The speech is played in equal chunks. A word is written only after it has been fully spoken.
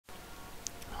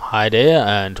Hi there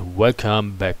and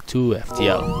welcome back to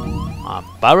FTL. I'm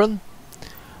Byron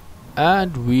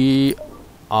and we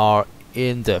are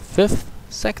in the 5th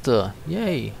sector.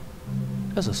 Yay!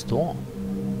 There's a storm.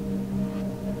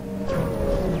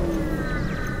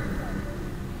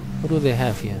 What do they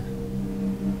have here?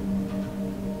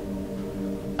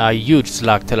 A huge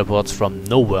slug teleports from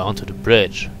nowhere onto the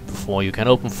bridge. Before you can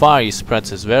open fire, he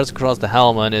spreads his wares across the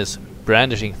helm and is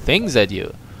brandishing things at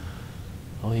you.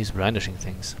 Oh, he's brandishing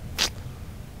things.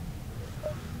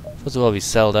 First of all, we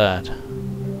sell that.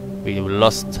 We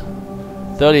lost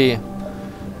 30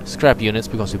 scrap units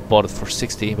because we bought it for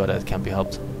 60, but that can't be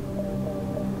helped.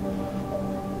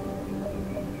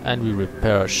 And we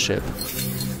repair a ship.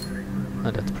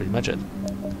 And that's pretty much it.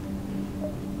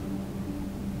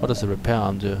 What does the repair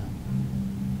arm do?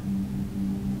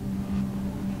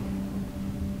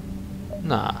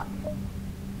 Nah.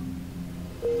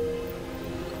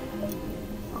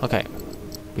 Okay,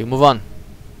 we move on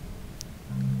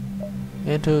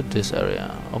into this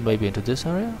area, or maybe into this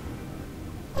area.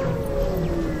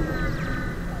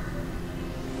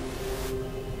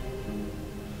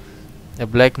 A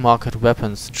black market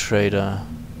weapons trader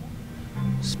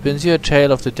spins you a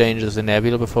tale of the dangers in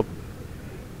Abiel before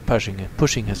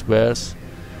pushing his wares.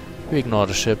 We ignore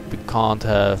the ship. We don't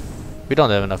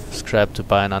have enough scrap to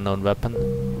buy an unknown weapon.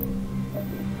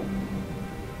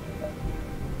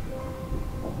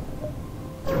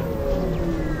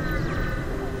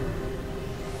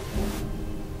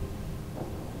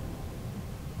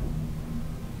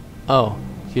 Oh,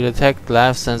 you detect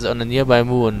life sensor on a nearby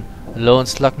moon. A lone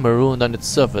slug marooned on its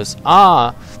surface.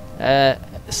 Ah, a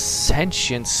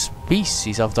sentient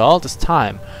species after all this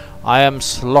time. I am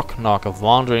Slocknock, a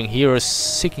wandering hero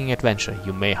seeking adventure.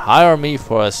 You may hire me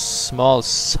for a small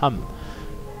sum.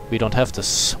 We don't have the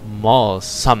small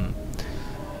sum.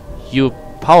 You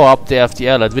power up the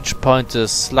FTL, at which point the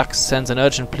slug sends an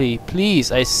urgent plea.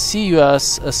 Please, I see you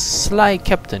as a sly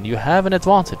captain. You have an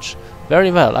advantage.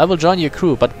 Very well, I will join your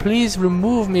crew, but please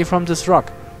remove me from this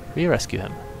rock. We rescue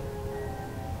him.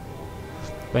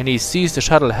 When he sees the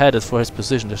shuttle headed for his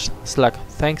position, the slug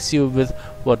thanks you with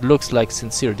what looks like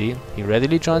sincerity. He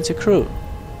readily joins your crew.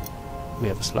 We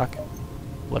have a slug.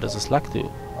 What does a slug do?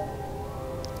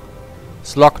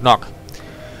 Slocknock.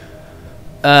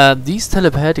 These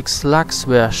telepathic slugs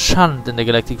were shunned in the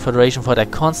Galactic Federation for their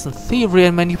constant thievery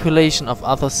and manipulation of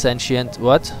other sentient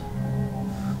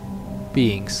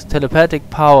beings. Telepathic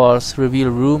powers reveal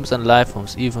rooms and life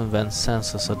forms even when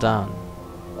sensors are down.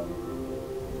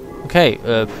 Okay,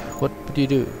 what do you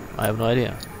do? I have no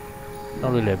idea. I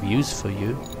don't really have use for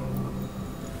you.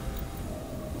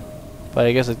 But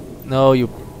I guess I don't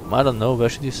know, where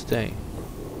should you stay?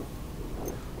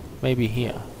 Maybe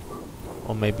here.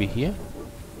 Or maybe here?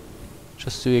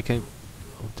 Just so you can...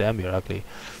 Oh damn, you're ugly.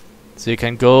 So you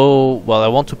can go... Well, I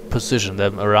want to position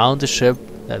them around the ship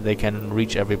that they can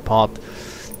reach every part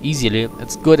easily.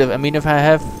 It's good if I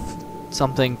have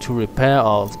something to repair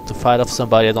or to fight off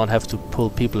somebody, I don't have to pull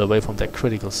people away from their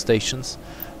critical stations,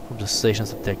 from the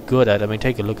stations that they're good at. I mean,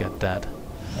 take a look at that.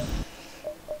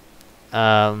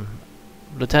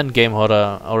 Lieutenant Game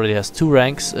Hoarder already has 2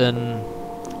 ranks in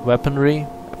weaponry.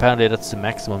 Apparently that's the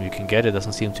maximum you can get. It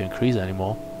doesn't seem to increase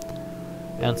anymore.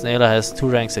 Ernst Naylor has 2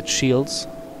 ranks at shields.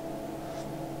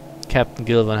 Captain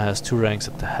Gilvan has 2 ranks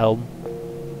at the helm.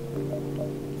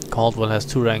 Caldwell has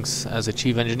 2 ranks as a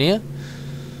chief engineer.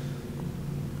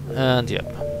 And yep,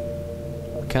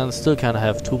 can still kind of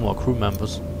have 2 more crew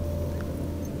members.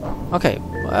 Okay,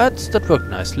 that worked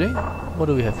nicely. What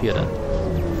do we have here then?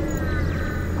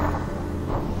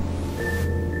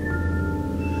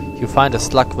 You find a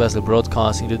slug vessel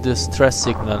broadcasting the distress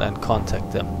signal and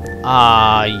contact them.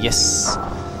 Ah, yes.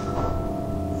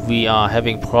 We are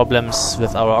having problems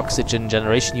with our oxygen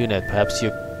generation unit. Perhaps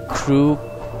your crew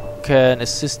can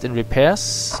assist in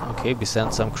repairs. Okay, we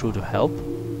send some crew to help.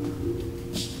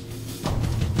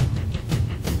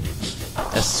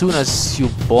 As soon as you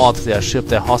board their ship,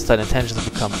 their hostile intentions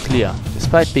become clear.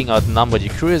 Despite being outnumbered,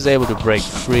 your crew is able to break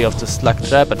free of the slug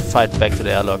trap and fight back to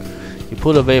the airlock. You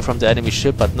pull away from the enemy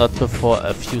ship, but not before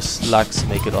a few slugs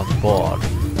make it on board.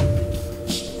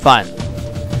 Fine.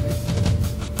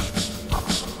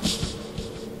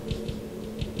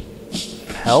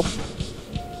 Help.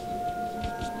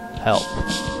 Help.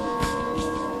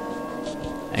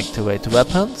 Activate the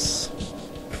weapons.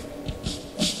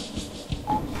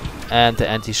 And the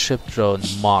anti-ship drone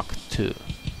Mark II.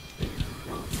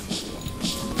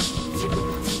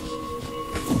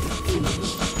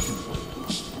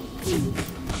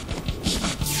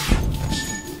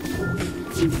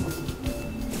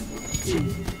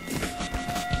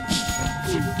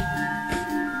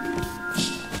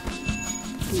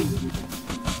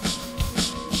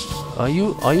 Are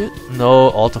you? No,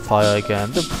 auto fire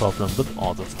again. The problem with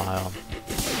auto fire.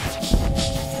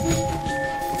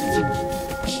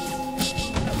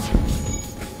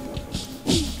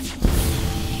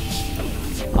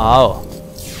 Ow.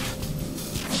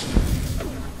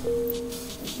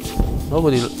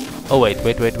 Nobody... Oh, wait.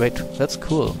 That's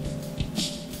cool.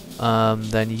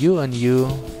 Then you and you...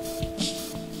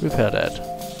 repair that.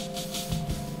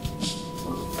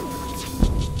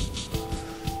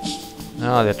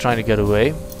 Now they're trying to get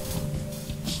away.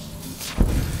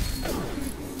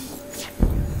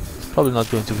 It's probably not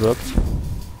going to work.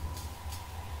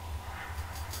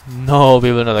 No,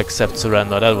 we will not accept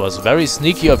surrender. That was very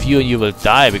sneaky of you, and you will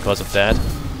die because of that.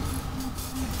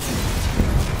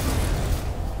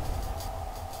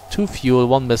 2 fuel,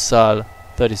 1 missile,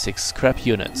 36 scrap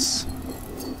units.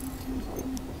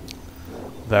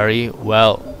 Very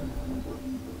well.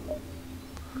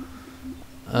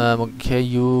 Okay,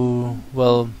 you...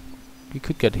 Well, you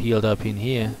could get healed up in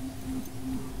here.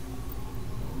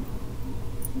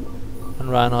 And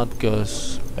Reinhardt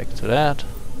goes back to that.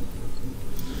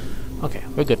 Okay,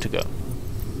 we're good to go.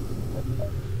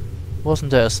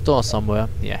 Wasn't there a store somewhere?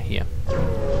 Yeah, here.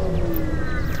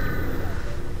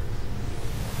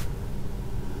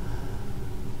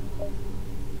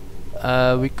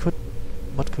 We could...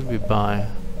 What could we buy?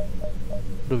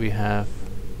 What do we have?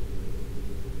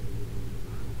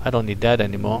 I don't need that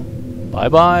anymore. Bye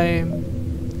bye!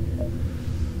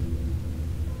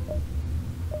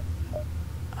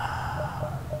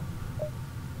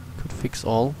 Could fix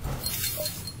all.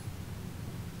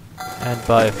 And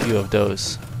buy a few of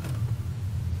those.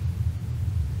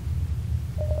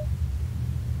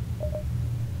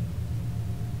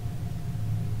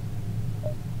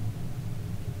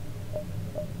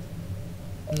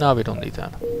 No, we don't need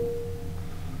that.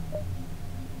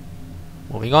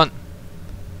 Moving on.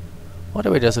 What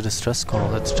away, there's a distress call.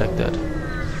 Let's check that.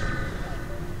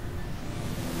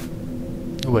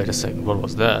 Wait a second, what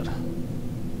was that?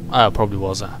 Ah, probably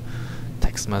was a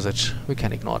text message. We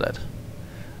can ignore that.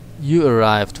 You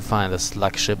arrive to find a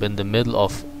slug ship in the middle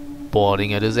of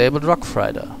boarding a disabled rock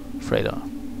freighter.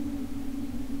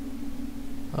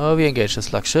 Oh, we engage the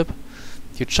slug ship.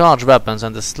 You charge weapons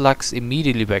and the slugs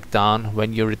immediately back down.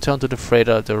 When you return to the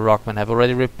freighter, the rockmen have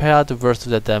already repaired the worst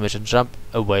of their damage and jump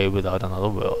away without another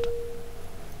word.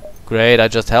 Great, I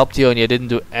just helped you and you didn't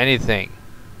do anything.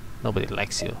 Nobody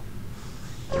likes you.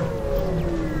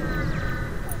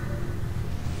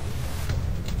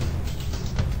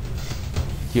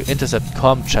 You intercept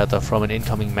comm chatter from an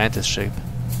incoming Mantis ship.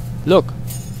 Look,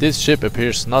 this ship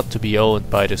appears not to be owned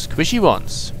by the squishy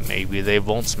ones. Maybe they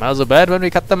won't smell so bad when we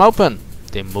cut them open.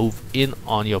 They move in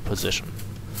on your position.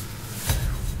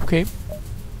 Okay.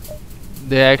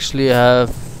 They actually have...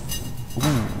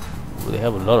 Ooh, they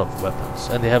have a lot of weapons.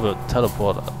 And they have a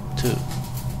teleporter too.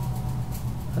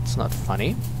 That's not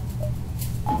funny.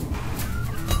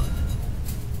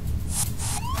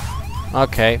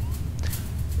 Okay.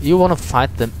 You wanna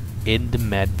fight them in the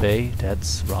med bay?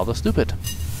 That's rather stupid.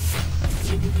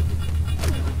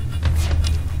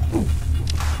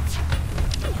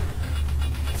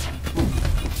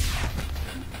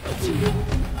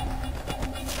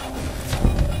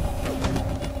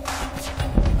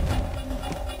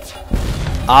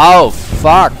 Oh,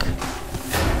 fuck!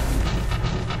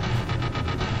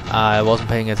 I wasn't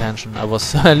paying attention. I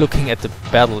was looking at the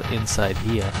battle inside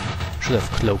here. Should have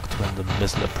cloaked when the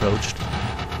missile approached.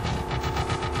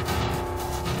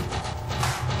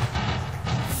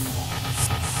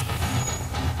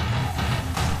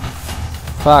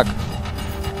 Fuck!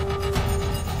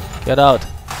 Get out!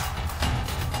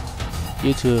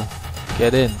 You two,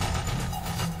 get in.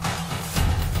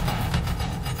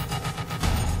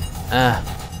 Ah.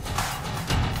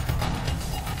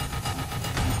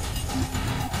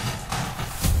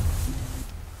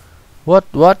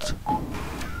 What?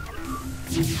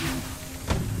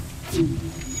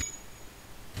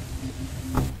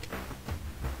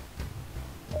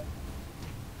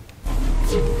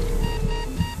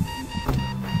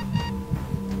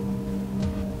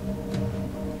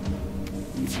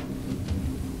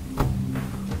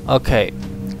 Okay,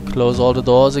 close all the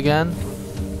doors again.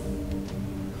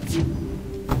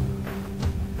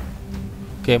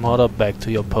 Game order, back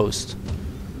to your post.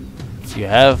 You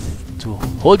have to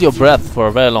hold your breath for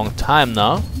a very long time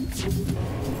now.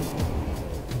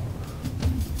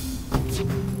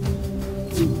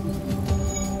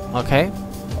 Okay.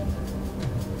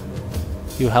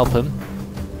 You help him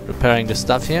repairing the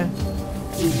stuff here.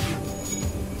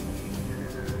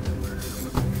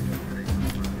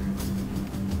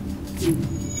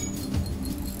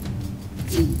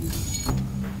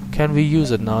 Can we use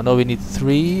it now? No, we need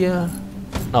 3.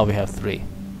 Now we have 3.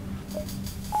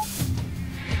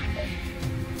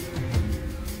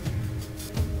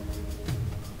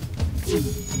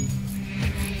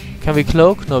 Can we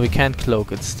cloak? No, we can't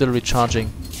cloak. It's still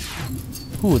recharging.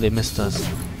 Ooh, they missed us.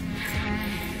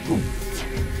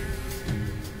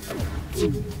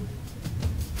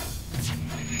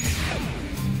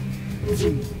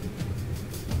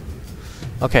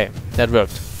 Okay, that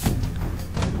worked.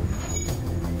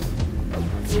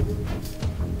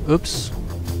 Oops.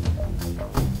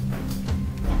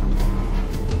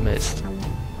 Missed.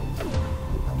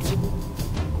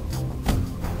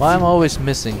 Why am I always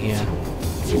missing here?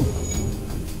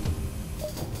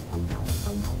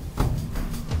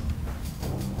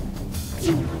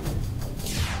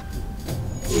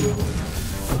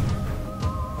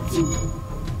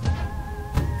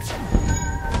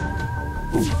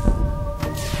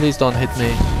 Please don't hit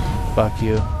me. Fuck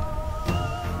you.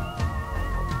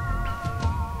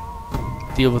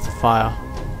 Deal with the fire.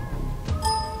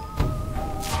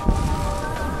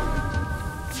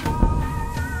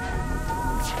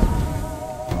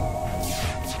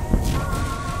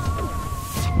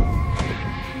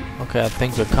 Okay, I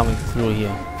think we're coming through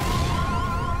here.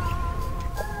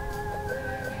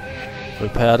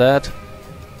 Repair that.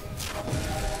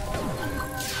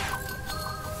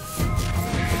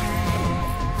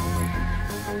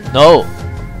 No!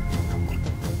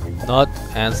 Not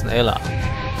Anson Ella.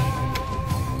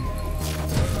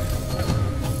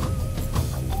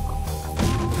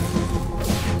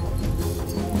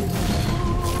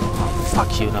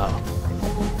 Fuck you now.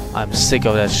 I'm sick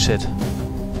of that shit.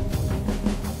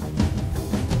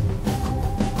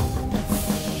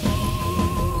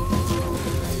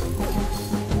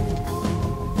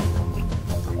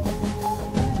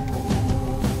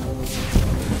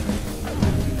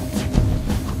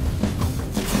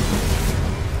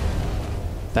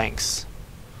 Thanks.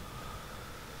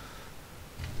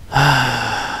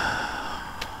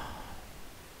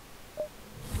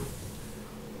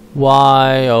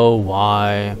 Why, oh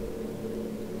why?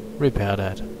 Repair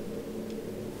that.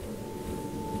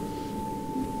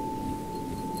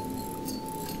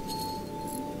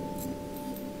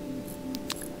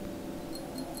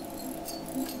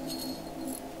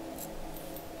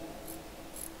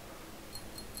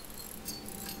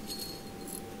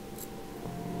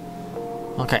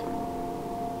 Okay.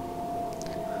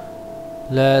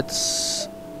 Let's...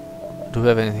 Do we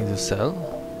have anything to sell?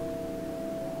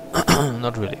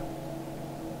 Not really.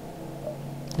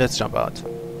 Let's jump out.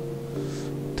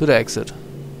 To the exit.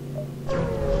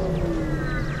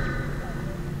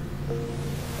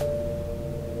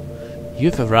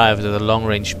 You've arrived at a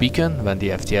long-range beacon. When the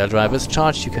FTL drive is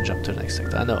charged, you can jump to the next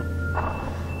sector. I know.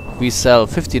 We sell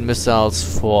 15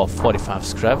 missiles for 45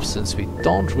 scraps, since we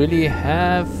don't really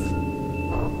have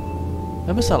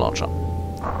a missile launcher.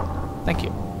 Thank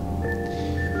you.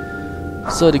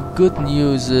 So the good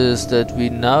news is that we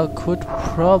now could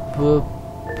probably...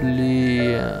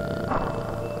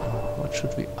 what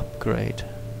should we upgrade?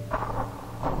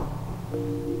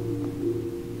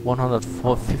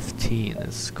 104.15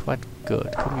 is quite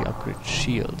good. Could we upgrade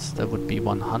shields? That would be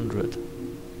 100.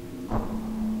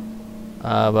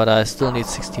 But I still need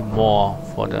 60 more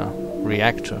for the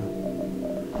reactor.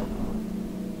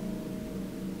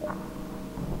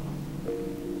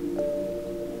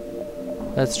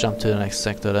 Let's jump to the next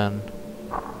sector then.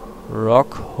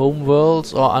 Rock,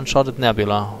 homeworlds, or uncharted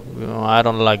nebula. I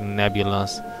don't like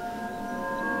nebulas.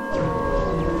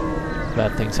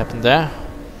 Bad things happen there.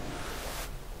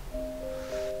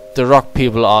 The rock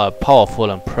people are a powerful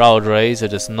and proud race.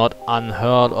 It is not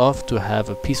unheard of to have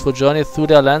a peaceful journey through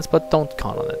their lands, but don't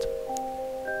count on it.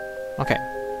 Okay,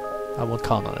 I won't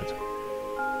count on it.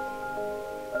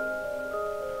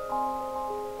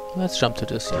 Let's jump to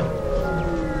this here.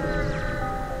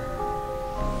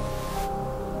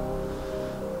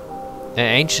 An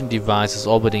ancient device is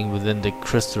orbiting within the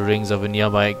crystal rings of a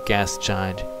nearby gas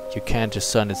giant. You can't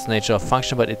discern its nature or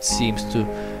function, but it seems to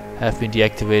have been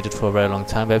deactivated for a very long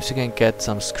time. Perhaps you can get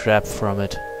some scrap from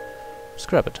it.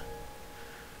 Scrap it.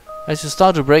 As you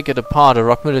start to break it apart, a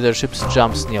rock military ship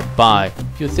jumps nearby.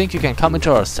 You think you can come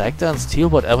into our sector and steal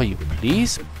whatever you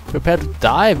please? Prepare to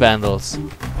die, vandals.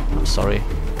 I'm sorry.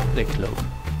 They cloak.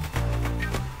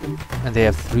 And they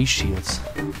have 3 shields.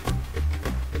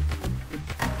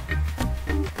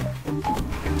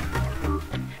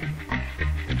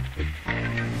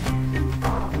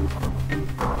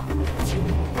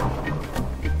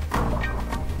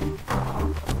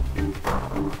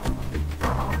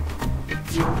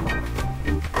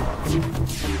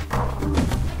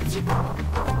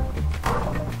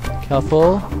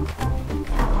 Careful.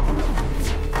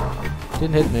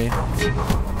 Didn't hit me.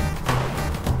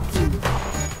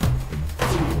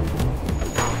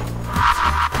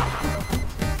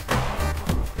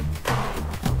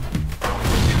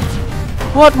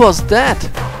 What was that?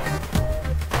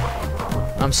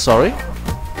 I'm sorry.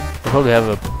 They probably have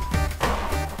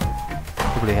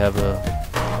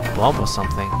a bomb or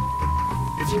something.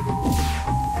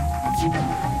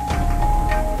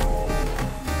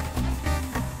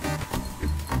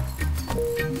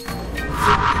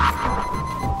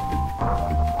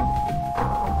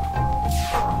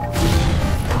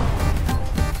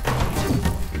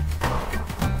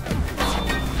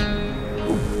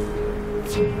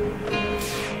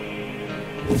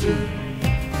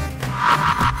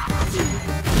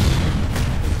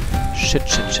 Shit.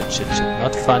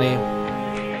 Not funny.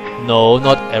 No,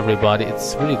 not everybody.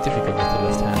 It's really difficult with the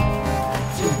left hand.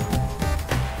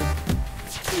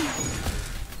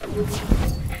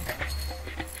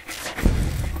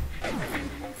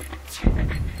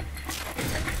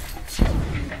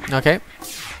 Okay.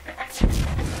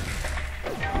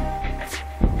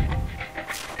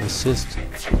 Assist.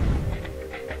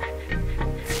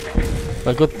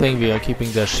 Well, good thing we are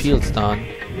keeping their shields down.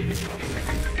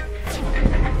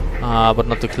 But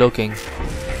not the cloaking.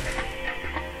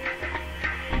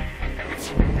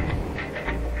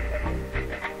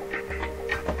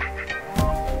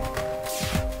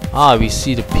 We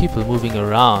see the people moving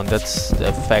around. That's the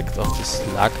effect of the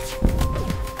slug.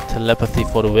 Telepathy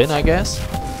for the win, I guess.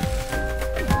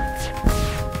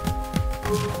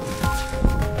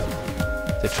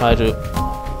 They try to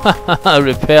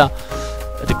repair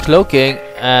the cloaking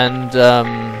and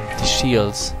the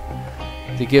shields.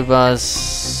 They give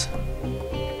us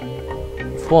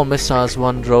 4 missiles,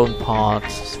 1 drone part,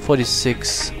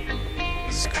 46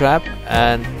 scrap,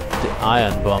 and the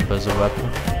iron bomb as a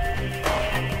weapon.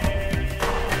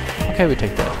 Okay, we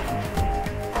take that.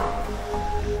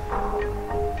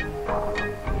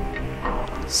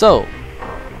 So,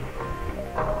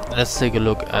 let's take a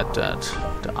look at that.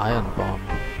 The iron bomb.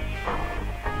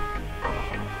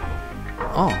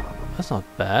 Oh, that's not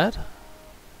bad.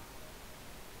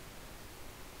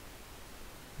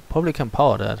 Probably can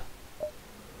power that.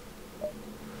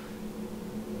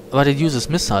 But it uses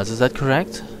missiles, is that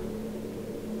correct?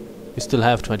 We still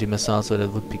have 20 missiles, so that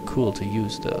would be cool to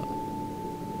use though.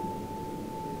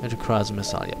 It requires a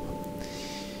missile, yeah.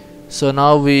 So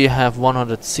now we have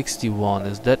 161.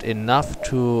 Is that enough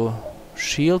to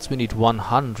shields? We need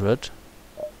 100.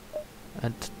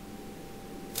 And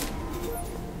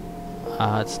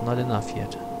it's not enough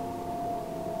yet.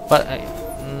 But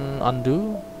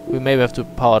undo? We maybe have to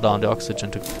power down the oxygen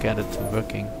to get it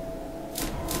working.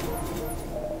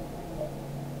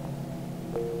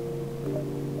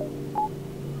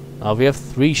 Now we have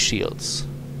 3 shields.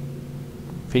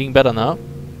 Feeling better now?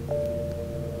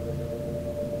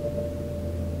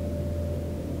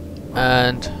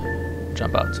 And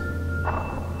jump out.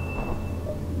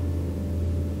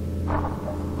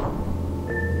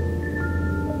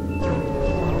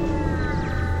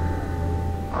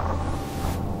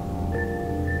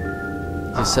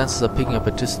 The sensors are picking up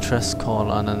a distress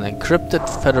call on an encrypted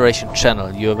Federation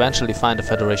channel. You eventually find a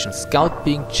Federation scout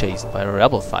being chased by a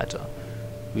rebel fighter.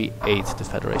 We ate the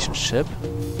Federation ship.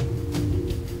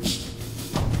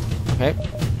 Okay.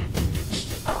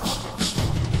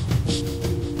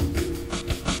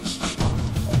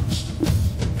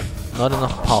 Not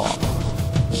enough power.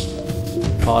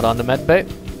 Power down the med bay.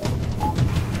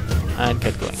 And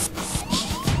get going.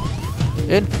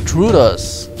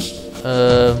 Intruders!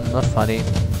 Not funny.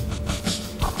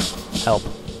 Help.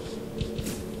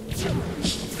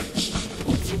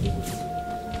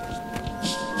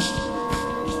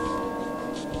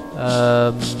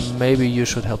 Maybe you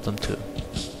should help them too.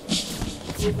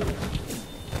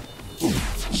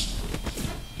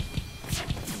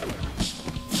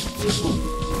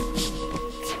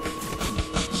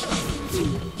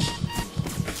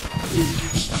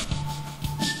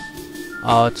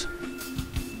 Out.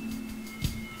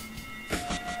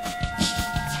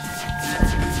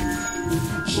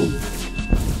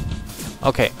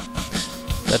 Okay,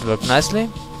 that worked nicely.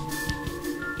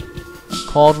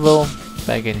 Caldwell,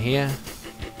 back in here.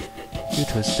 You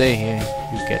two stay here.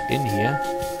 You get in here.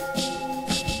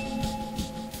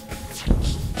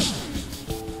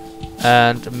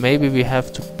 And maybe we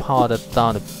have to power that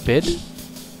down a bit.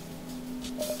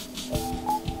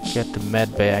 Get the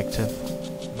med bay active.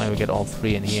 Maybe get all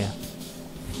 3 in here.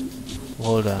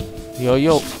 Hold on.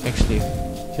 Yo, actually,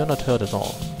 you're not hurt at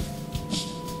all.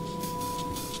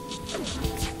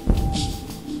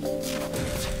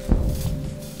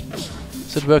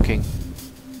 Is it working?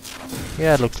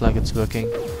 Yeah, it looks like it's working.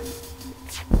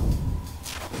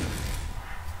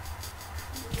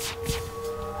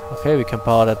 Okay, we can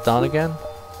power that down again.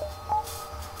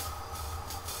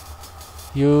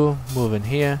 You move in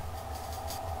here.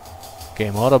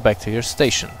 Game order, back to your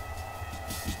station.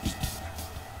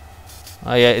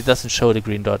 Oh yeah, it doesn't show the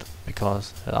green dot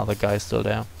because the other guy is still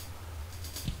there.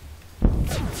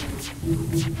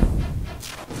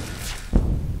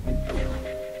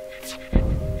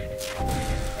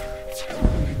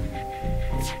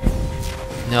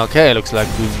 Okay, looks like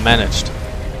we managed.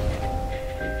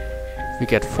 We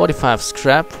get 45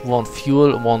 scrap, 1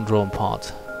 fuel, 1 drone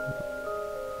part.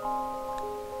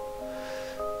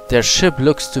 Their ship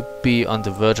looks to be on the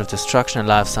verge of destruction and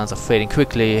life signs are fading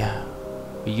quickly.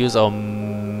 We use our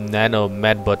nano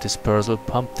medbot dispersal,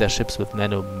 pump their ships with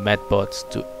nano medbots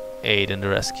to aid in the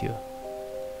rescue.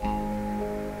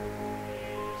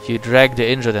 You drag the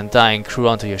injured and dying crew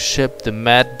onto your ship. The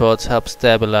medbots help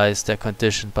stabilize their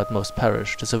condition, but most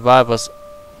perish. The survivor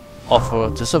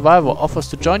offers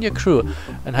to join your crew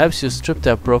and helps you strip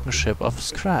their broken ship of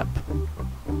scrap.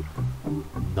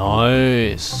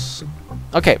 Nice.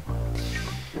 Okay.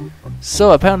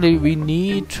 So apparently we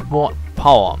need more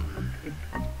power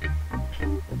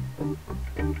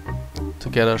to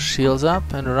get our shields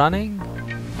up and running.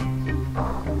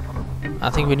 I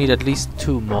think we need at least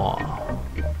 2 more.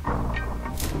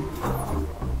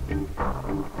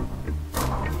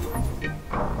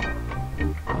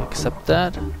 Accept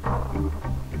that.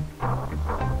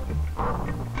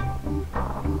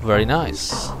 Very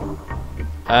nice.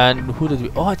 And who did we...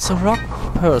 Oh, it's a rock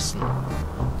person.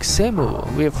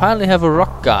 Xemu. We finally have a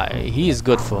rock guy. He is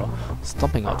good for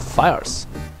stomping out fires.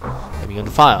 Maybe on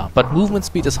fire. But movement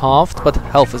speed is halved, but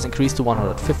health is increased to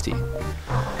 150.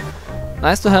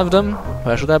 Nice to have them.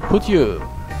 Where should I put you?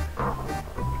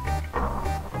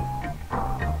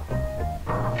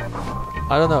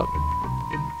 I don't know.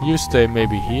 You stay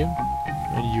maybe here,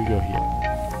 and you go here.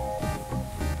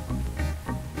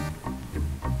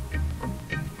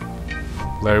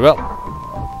 Very well.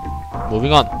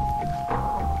 Moving on.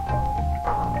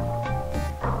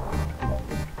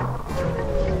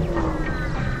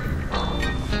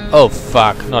 Oh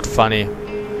fuck, not funny.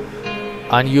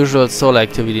 Unusual solar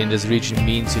activity in this region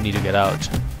means you need to get out.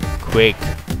 Quick.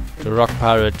 The rock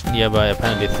pirate nearby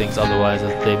apparently thinks otherwise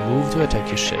as they move to attack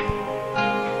your ship.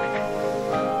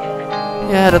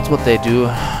 Yeah, that's what they do.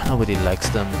 Nobody likes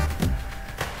them.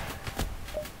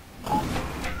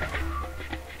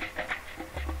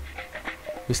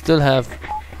 We still have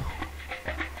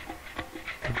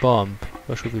the bomb.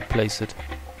 Where should we place it?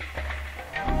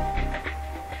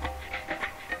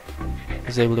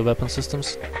 Disable the weapon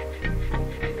systems.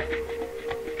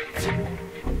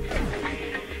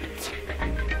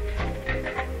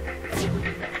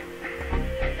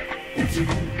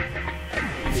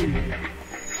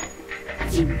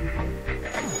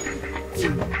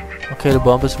 Okay, the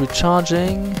bomb is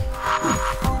recharging.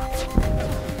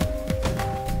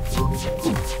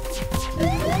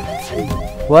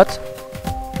 What?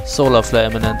 Solar flare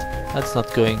imminent. That's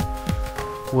not going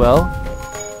well.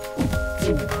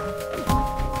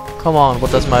 Come on, what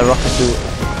does my rocket do?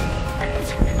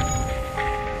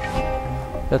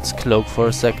 Let's cloak for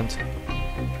a second.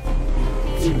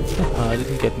 It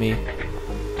didn't get me.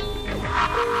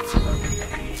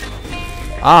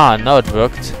 Ah, now it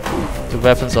worked. The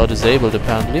weapons are disabled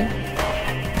apparently.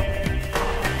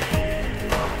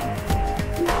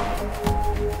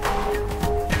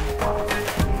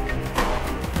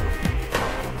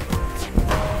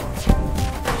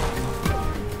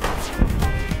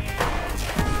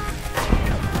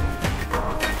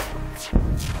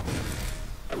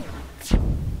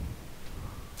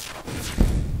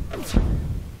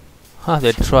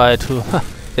 They try to...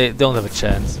 they don't have a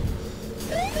chance.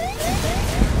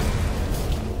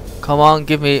 Come on,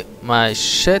 give me my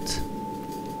shit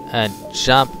and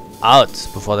jump out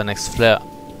before the next flare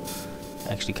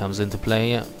actually comes into play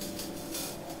here.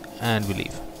 And we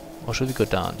leave. Or should we go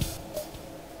down?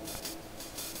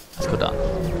 Let's go down.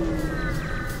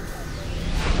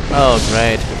 Oh,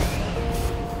 great.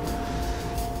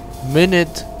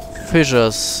 Minute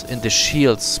fissures in the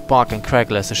shield spark and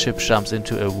crackle as the ship jumps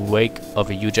into a wake of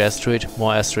a huge asteroid.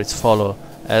 More asteroids follow,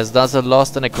 as does a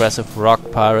lost and aggressive rock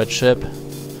pirate ship.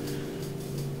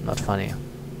 Not funny.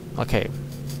 Okay.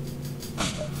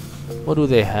 What do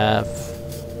they have?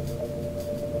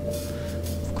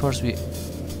 Of course we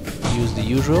use the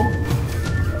usual.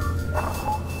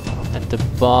 And the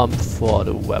bomb for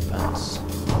the weapons.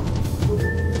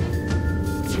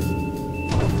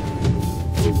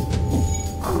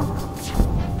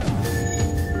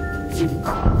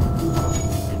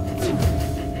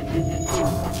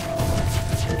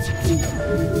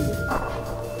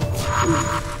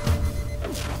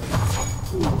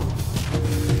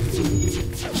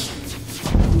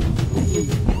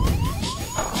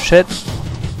 Shit.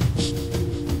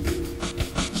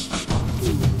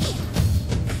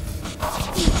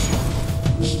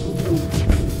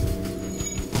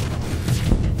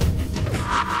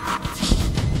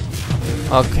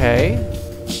 Okay.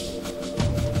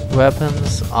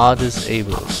 Weapons are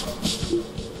disabled.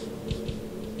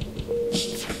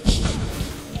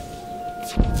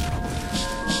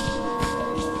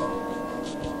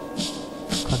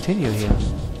 Continue here.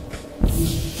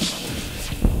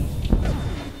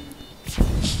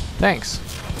 Thanks.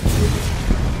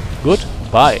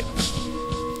 Goodbye.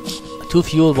 2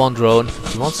 fuel, 1 drone,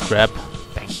 51 scrap.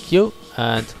 Thank you.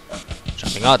 And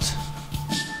jumping out.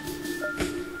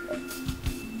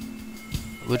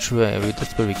 Which way?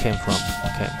 That's where we came from.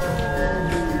 Okay.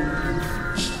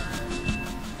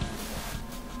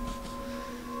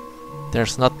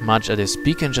 There's not much at this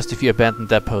beacon, just a few abandoned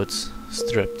depots.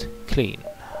 Stripped clean.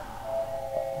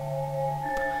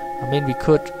 I mean, we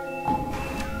could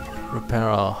repair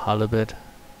our hull a bit.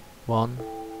 1,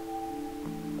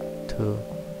 2,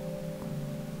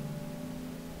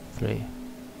 3,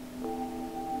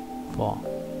 4.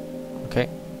 Okay.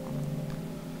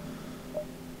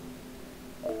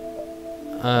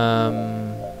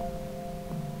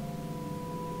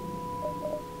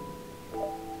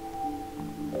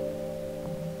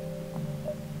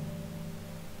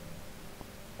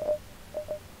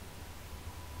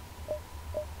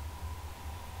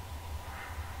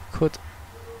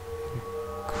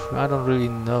 I don't really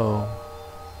know.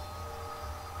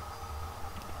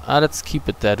 Let's keep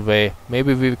it that way.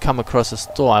 Maybe we come across a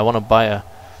store. I want to buy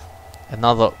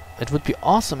another. It would be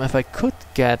awesome if I could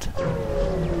get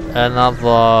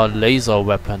another laser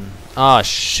weapon. Ah,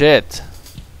 shit.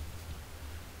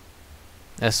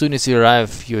 As soon as you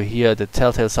arrive, you hear the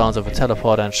telltale sounds of a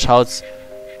teleporter and shouts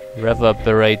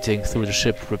reverberating through the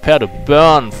ship. Prepare to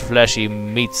burn, fleshy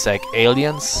meat sack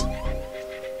aliens.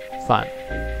 Fine.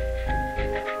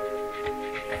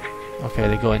 Okay,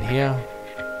 they go in here.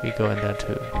 We go in there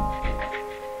too.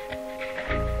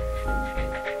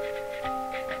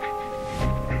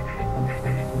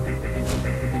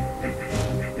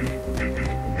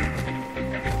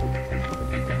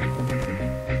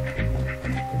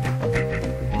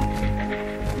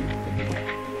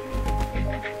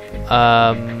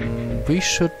 We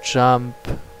should jump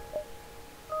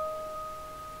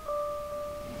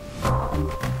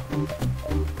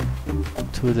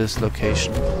to this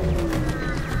location.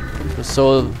 The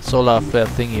solar flare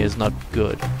thingy is not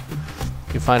good.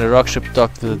 You find a rock ship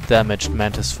docked with a damaged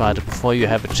Mantis fighter. Before you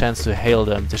have a chance to hail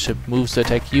them, the ship moves to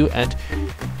attack you and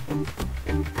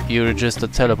you register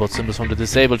teleport symbols from the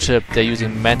disabled ship. They're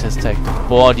using Mantis tech to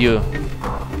board you.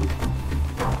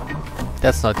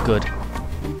 That's not good.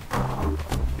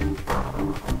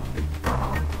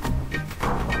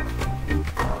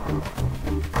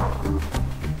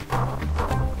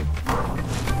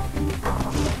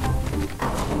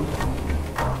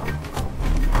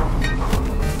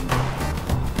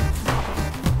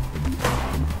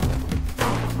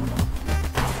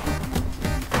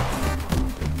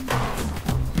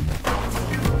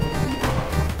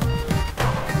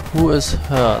 Who is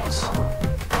hurt?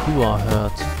 You are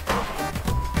hurt.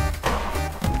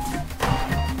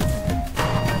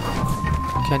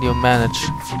 Can you manage?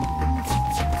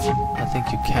 I think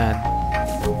you can.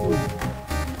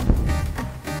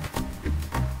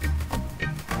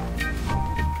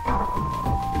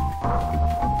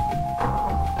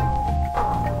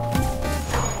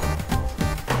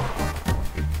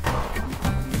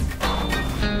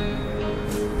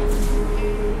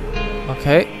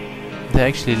 Okay. They're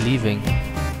actually leaving.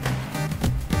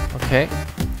 Okay.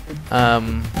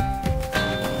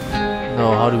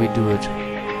 No, how do we do it?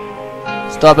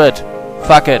 Stop it!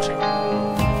 Fuck it!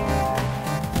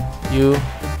 You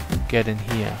get in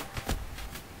here.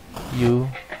 You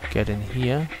get in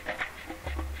here.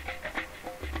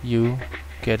 You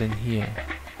get in here.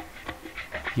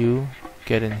 You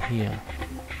get in here.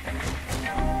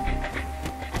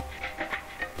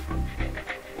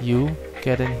 You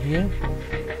get in here.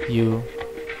 You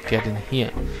get in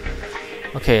here.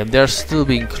 Okay, and they're still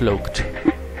being cloaked.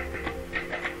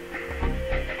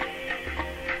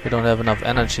 We don't have enough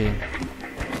energy.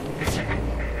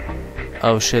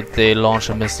 Oh shit, they launch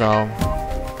a missile.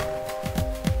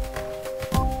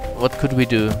 What could we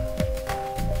do?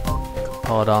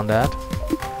 Power down that.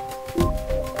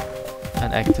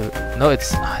 And active. No,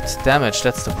 it's damaged,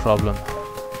 that's the problem.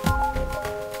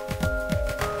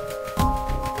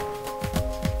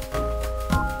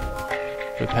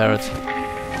 Repair it.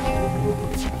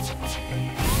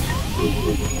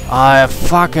 Ah,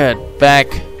 fuck it! Back!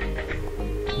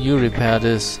 You repair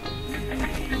this.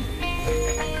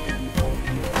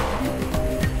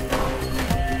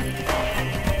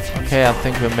 Okay, I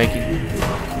think we're making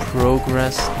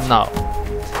progress now.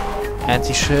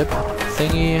 Anti-ship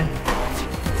thingy.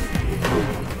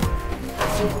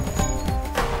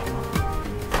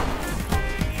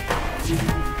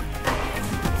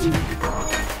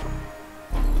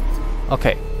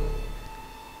 Okay.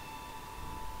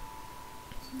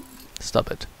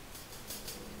 Stop it.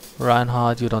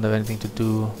 Reinhardt, you don't have anything to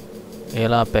do.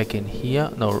 Ela, back in here.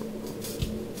 No.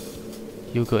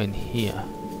 You go in here.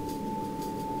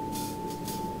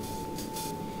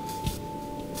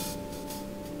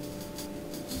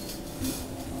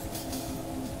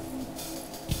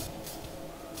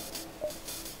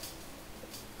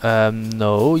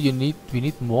 No, we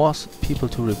need more people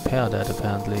to repair that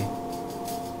apparently.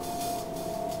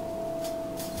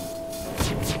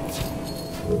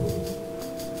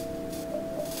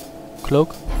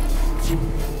 Cloak.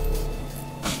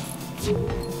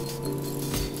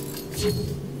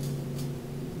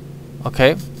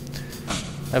 Okay.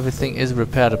 Everything is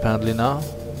repaired apparently now.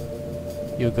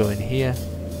 You go in here.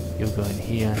 You go in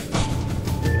here.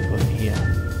 You go in here.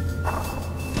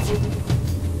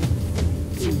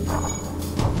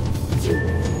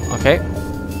 Okay.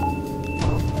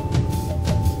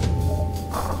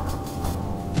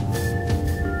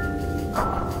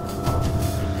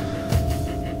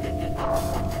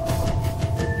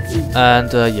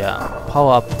 And yeah,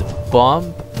 power up the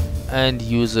bomb and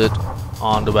use it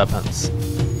on the weapons.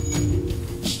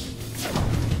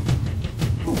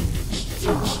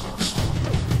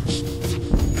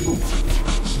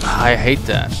 I hate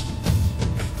that.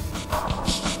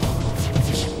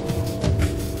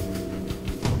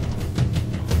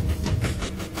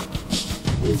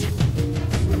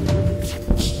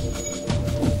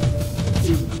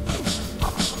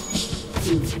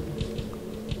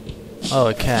 Oh,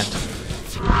 I can't.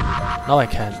 No, I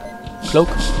can't. Cloak.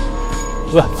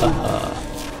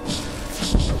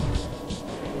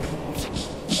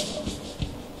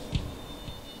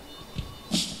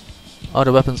 Oh,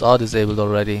 the weapons are disabled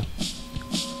already.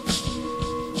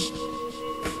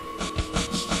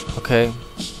 Okay.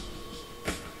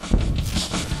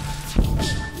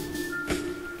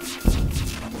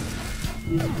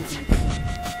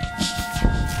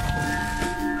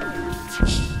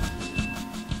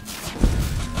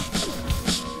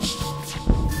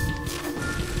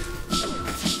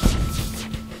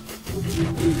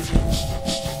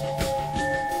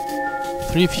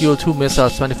 Three fuel, 2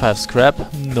 missiles, 25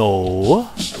 scrap. No.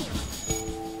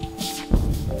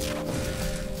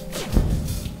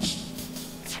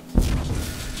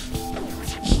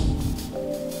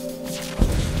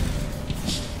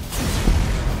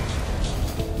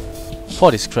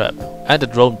 $40 scrap and a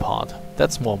drone part.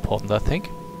 That's more important, I think.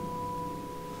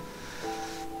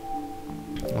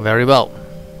 Very well.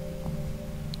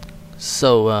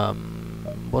 So,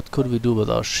 what could we do with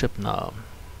our ship now?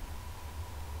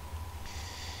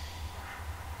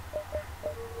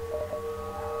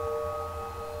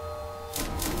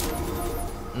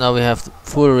 Now we have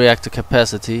full reactor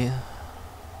capacity.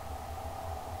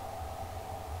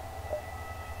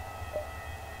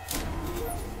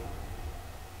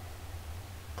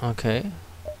 Okay.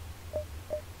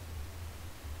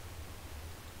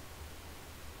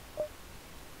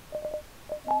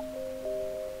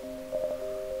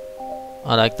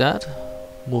 I like that.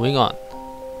 Moving on.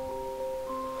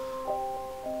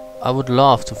 I would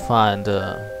love to find...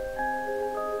 how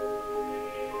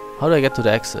do I get to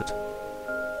the exit?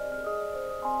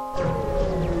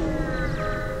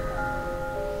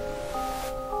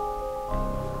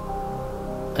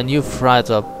 A new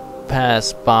freighter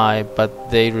passed by,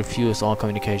 but they refuse all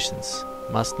communications.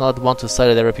 Must not want to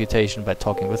sully their reputation by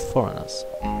talking with foreigners.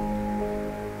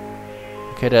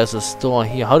 Okay, there's a store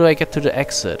here. How do I get to the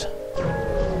exit?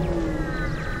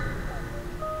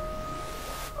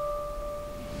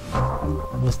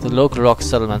 With the local rock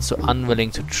settlements so unwilling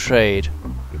to trade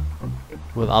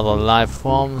with other life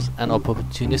forms, an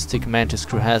opportunistic mantis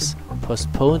crew has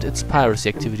postponed its piracy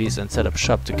activities and set up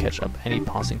shop to catch up any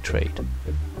passing trade.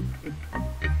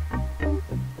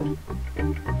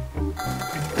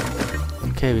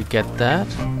 Okay, we get that.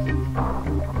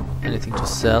 Anything to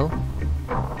sell?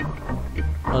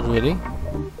 Not really.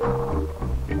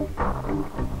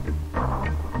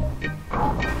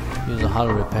 Use a hull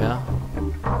repair.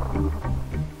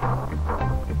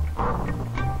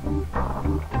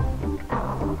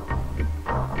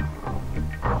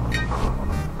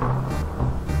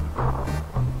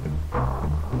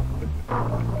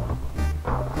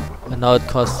 And now it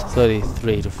costs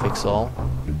 33 to fix all.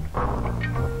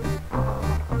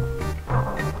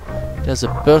 There's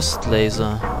a burst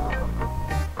laser.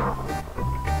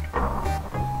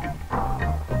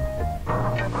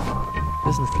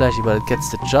 Isn't flashy, but it gets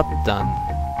the job done.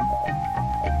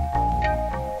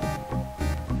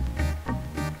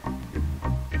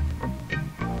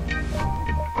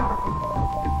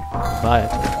 Buy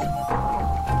it.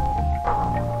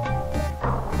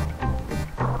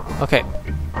 Okay.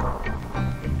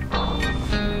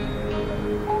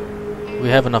 We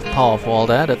have enough power for all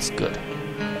that, that's good.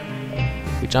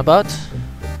 We jump out.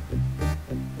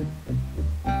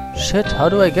 Shit, how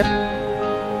do I get...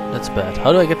 That's bad.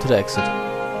 How do I get to the exit?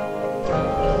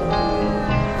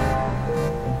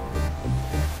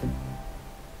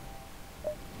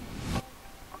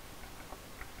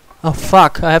 Oh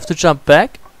fuck, I have to jump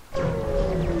back?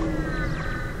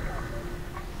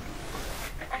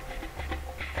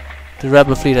 The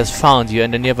rebel fleet has found you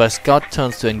and the nearby scout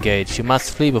turns to engage. You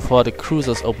must flee before the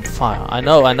cruisers open fire. I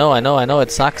know,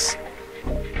 it sucks.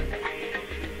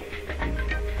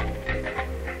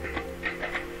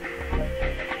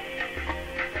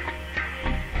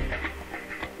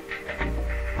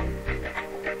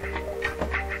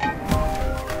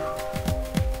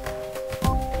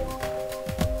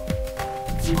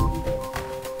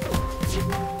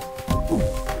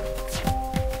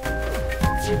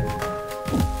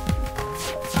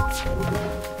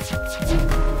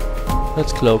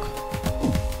 Let's cloak.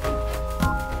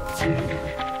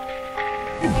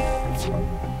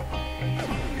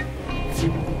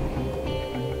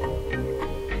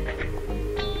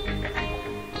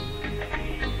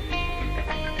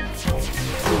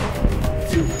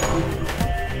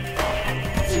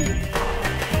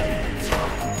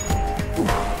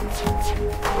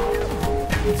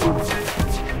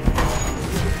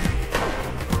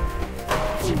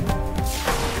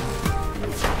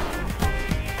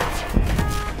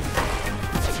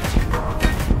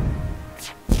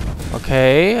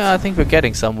 Okay, I think we're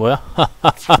getting somewhere. Ha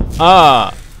ha ha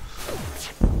ha!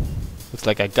 Looks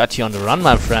like I got you on the run,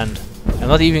 my friend. I'm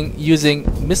not even using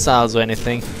missiles or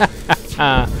anything.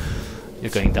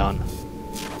 You're going down.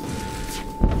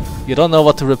 You don't know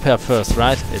what to repair first,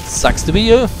 right? It sucks to be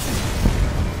you.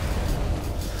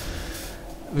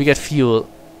 We get fuel.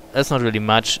 That's not really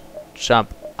much.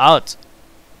 Jump out.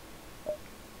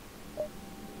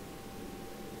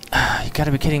 You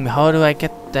gotta be kidding me. How do I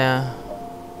get there?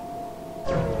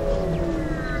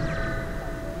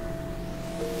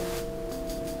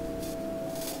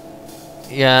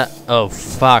 Yeah. Oh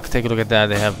fuck, take a look at that,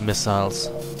 they have missiles.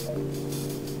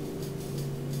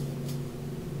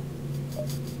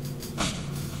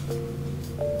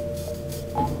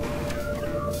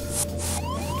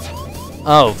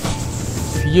 Oh,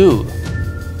 phew.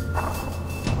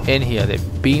 In here, they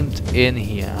beamed in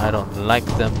here. I don't like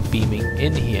them beaming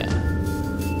in here.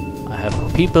 I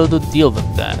have people to deal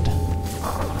with that.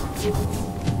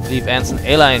 Leave Anson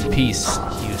Ayla in peace,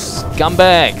 you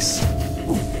scumbags!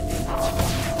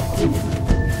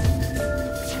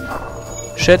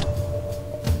 Shit.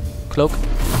 Cloak.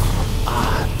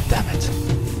 Ah, damn it.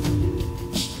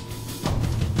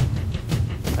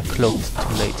 I cloaked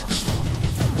too late.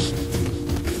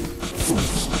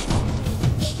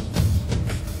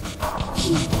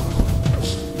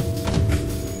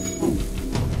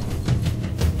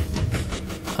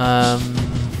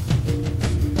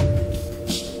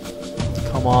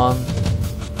 Come on.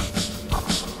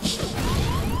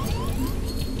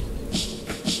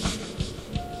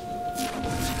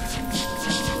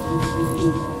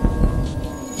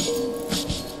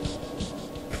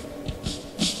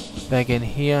 Back in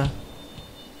here.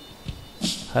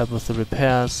 Help with the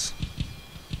repairs.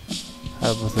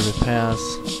 Help with the repairs.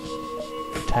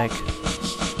 Attack.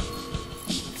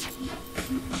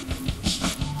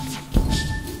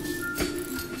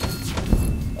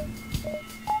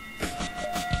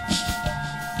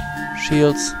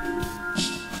 Shields.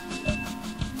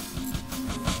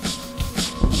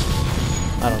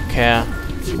 I don't care.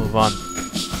 Move on.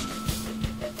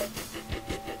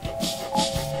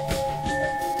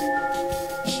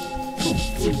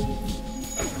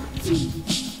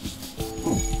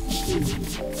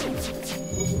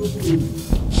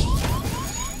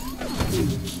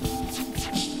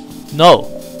 No.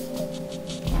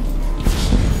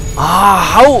 Ah,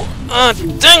 how?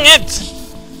 Dang it!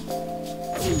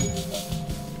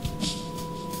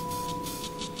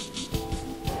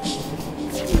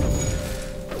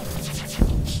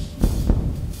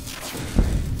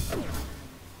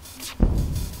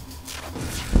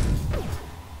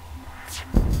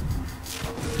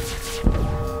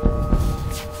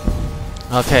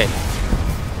 Okay.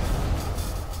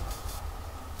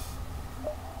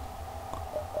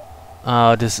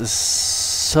 Oh, this is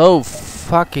so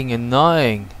fucking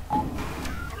annoying.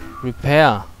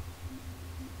 Repair.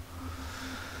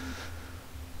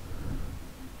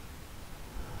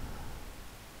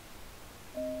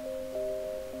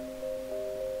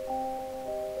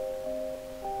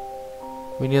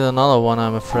 We need another one,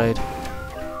 I'm afraid.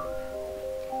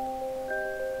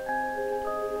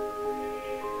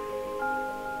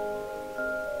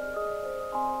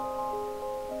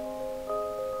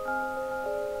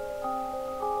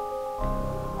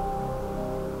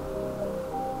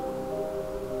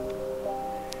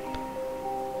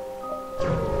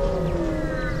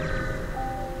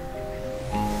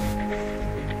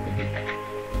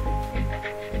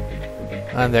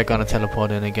 And they're gonna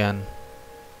teleport in again.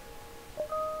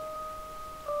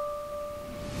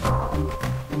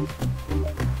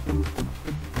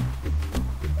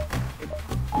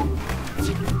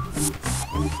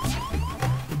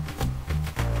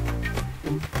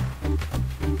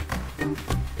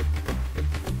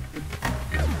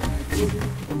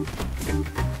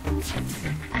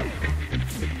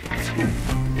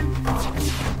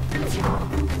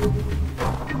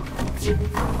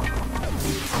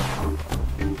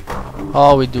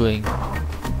 How are we doing?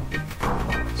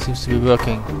 Seems to be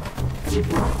working.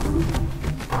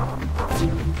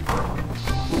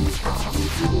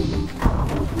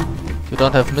 You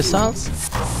don't have missiles?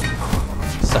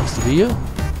 Sucks to be you.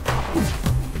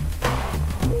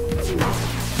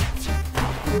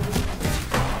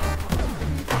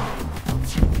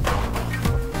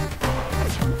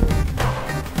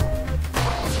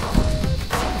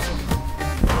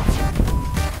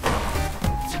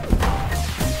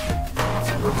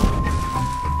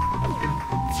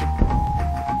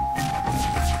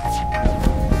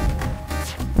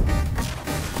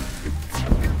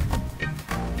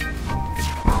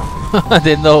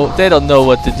 They don't know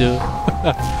what to do.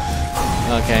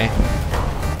 Okay.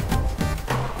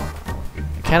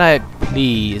 Can I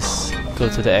please go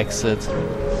to the exit?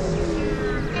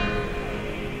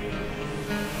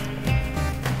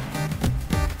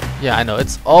 Yeah, I know,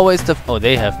 it's always the oh,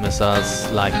 they have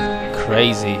missiles like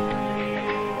crazy.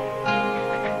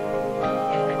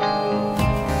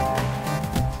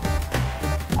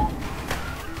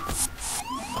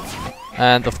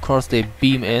 And of course they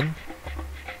beam in.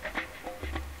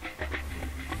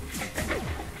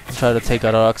 Try to take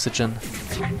out our oxygen.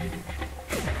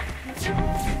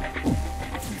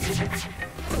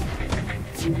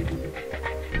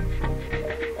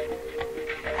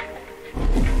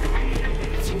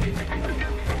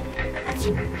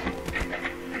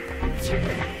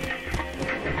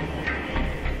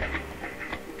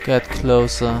 Get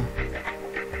closer.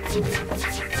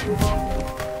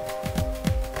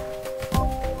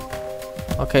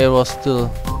 Okay, it was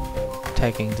still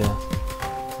taking the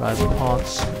right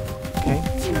parts. Okay.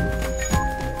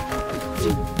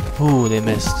 Ooh, they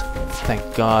missed.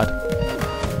 Thank God.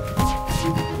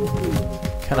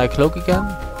 Can I cloak again?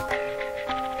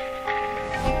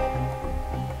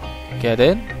 Get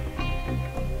in.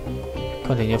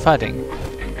 Continue fighting.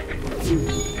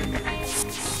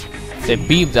 They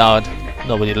beamed out.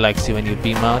 Nobody likes you when you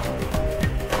beam out.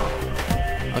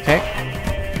 Okay.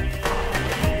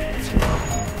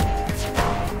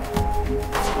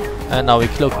 And now we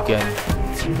cloak again.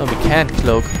 No, we can't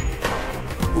cloak.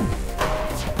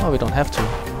 Oh, we don't have to.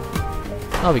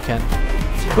 No, we can.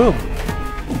 Boom!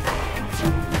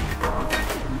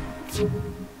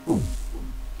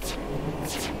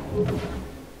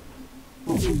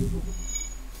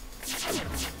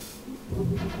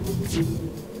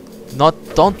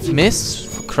 Don't miss,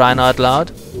 for crying out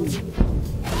loud.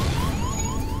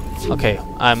 Okay,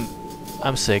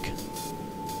 I'm sick.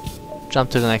 Jump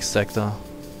to the next sector.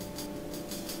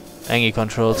 Enemy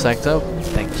control sector.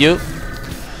 Thank you.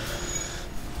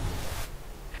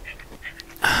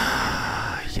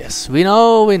 Yes, we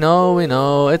know.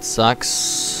 It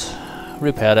sucks.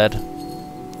 Repair that.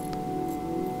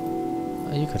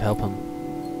 You could help him.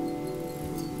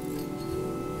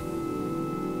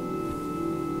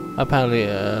 Apparently,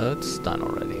 it's done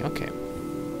already. Okay.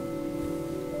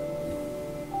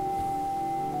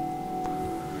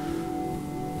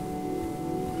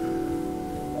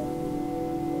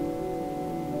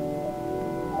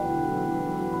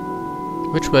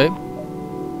 Which way?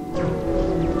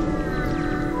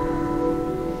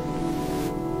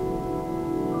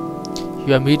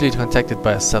 You are immediately contacted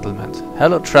by a settlement.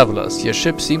 Hello travelers, your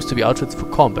ship seems to be outfitted for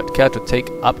combat. Care to take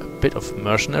up a bit of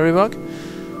mercenary work?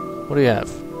 What do you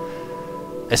have?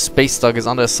 A space dock is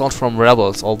under assault from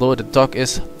rebels. Although the dock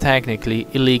is technically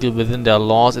illegal within their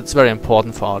laws, it's very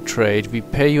important for our trade. We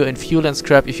pay you in fuel and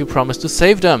scrap if you promise to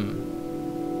save them.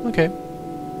 Okay.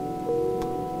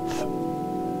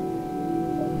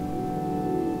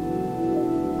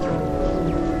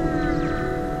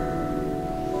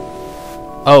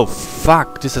 Oh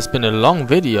fuck, this has been a long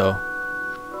video.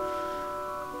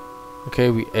 Okay,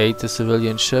 we ate the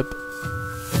civilian ship.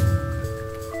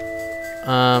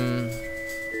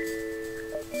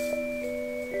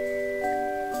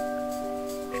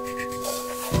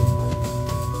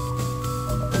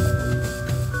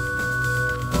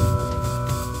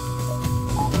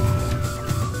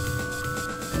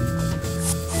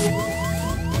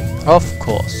 Of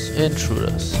course,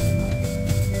 intruders.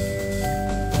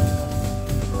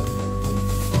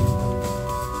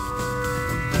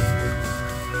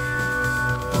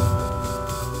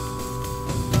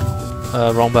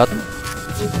 Wrong button.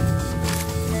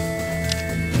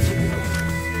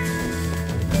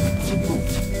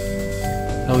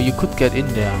 No, you could get in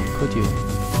there, could you?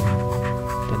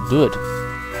 Then do it.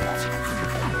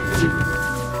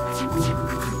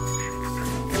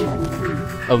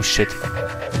 Oh shit.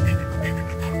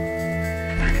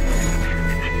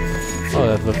 Oh,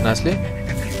 that worked nicely.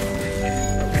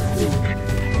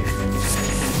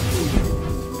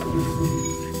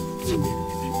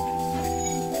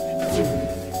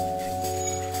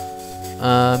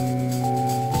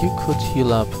 You could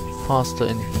heal up faster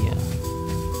in here.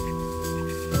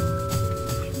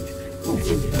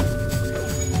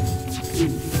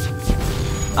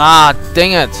 Ah,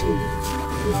 dang it!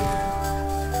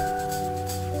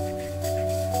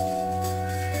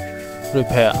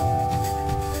 Repair.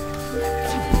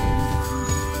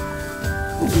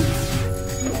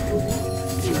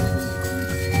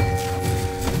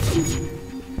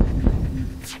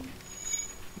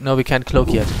 No, we can't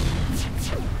cloak yet.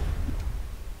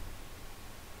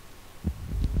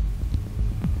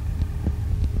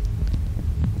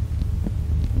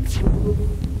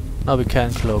 Now we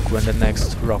can cloak when the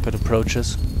next rocket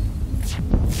approaches.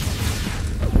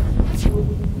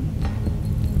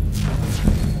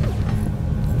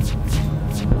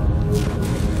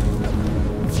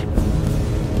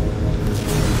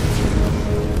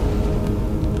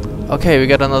 Okay, we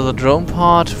got another drone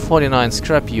part, 49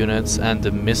 scrap units and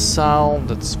a missile,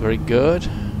 that's very good.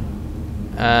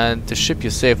 And the ship you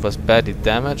saved was badly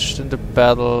damaged in the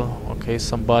battle. Okay,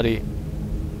 somebody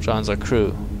joins our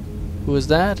crew. Who is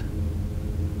that?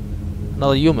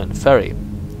 Another human, ferry.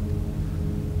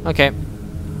 Okay.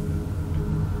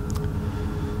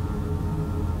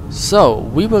 So,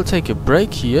 we will take a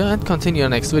break here and continue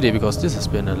next video because this has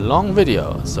been a long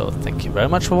video. So, thank you very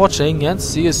much for watching and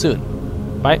see you soon.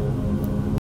 Bye.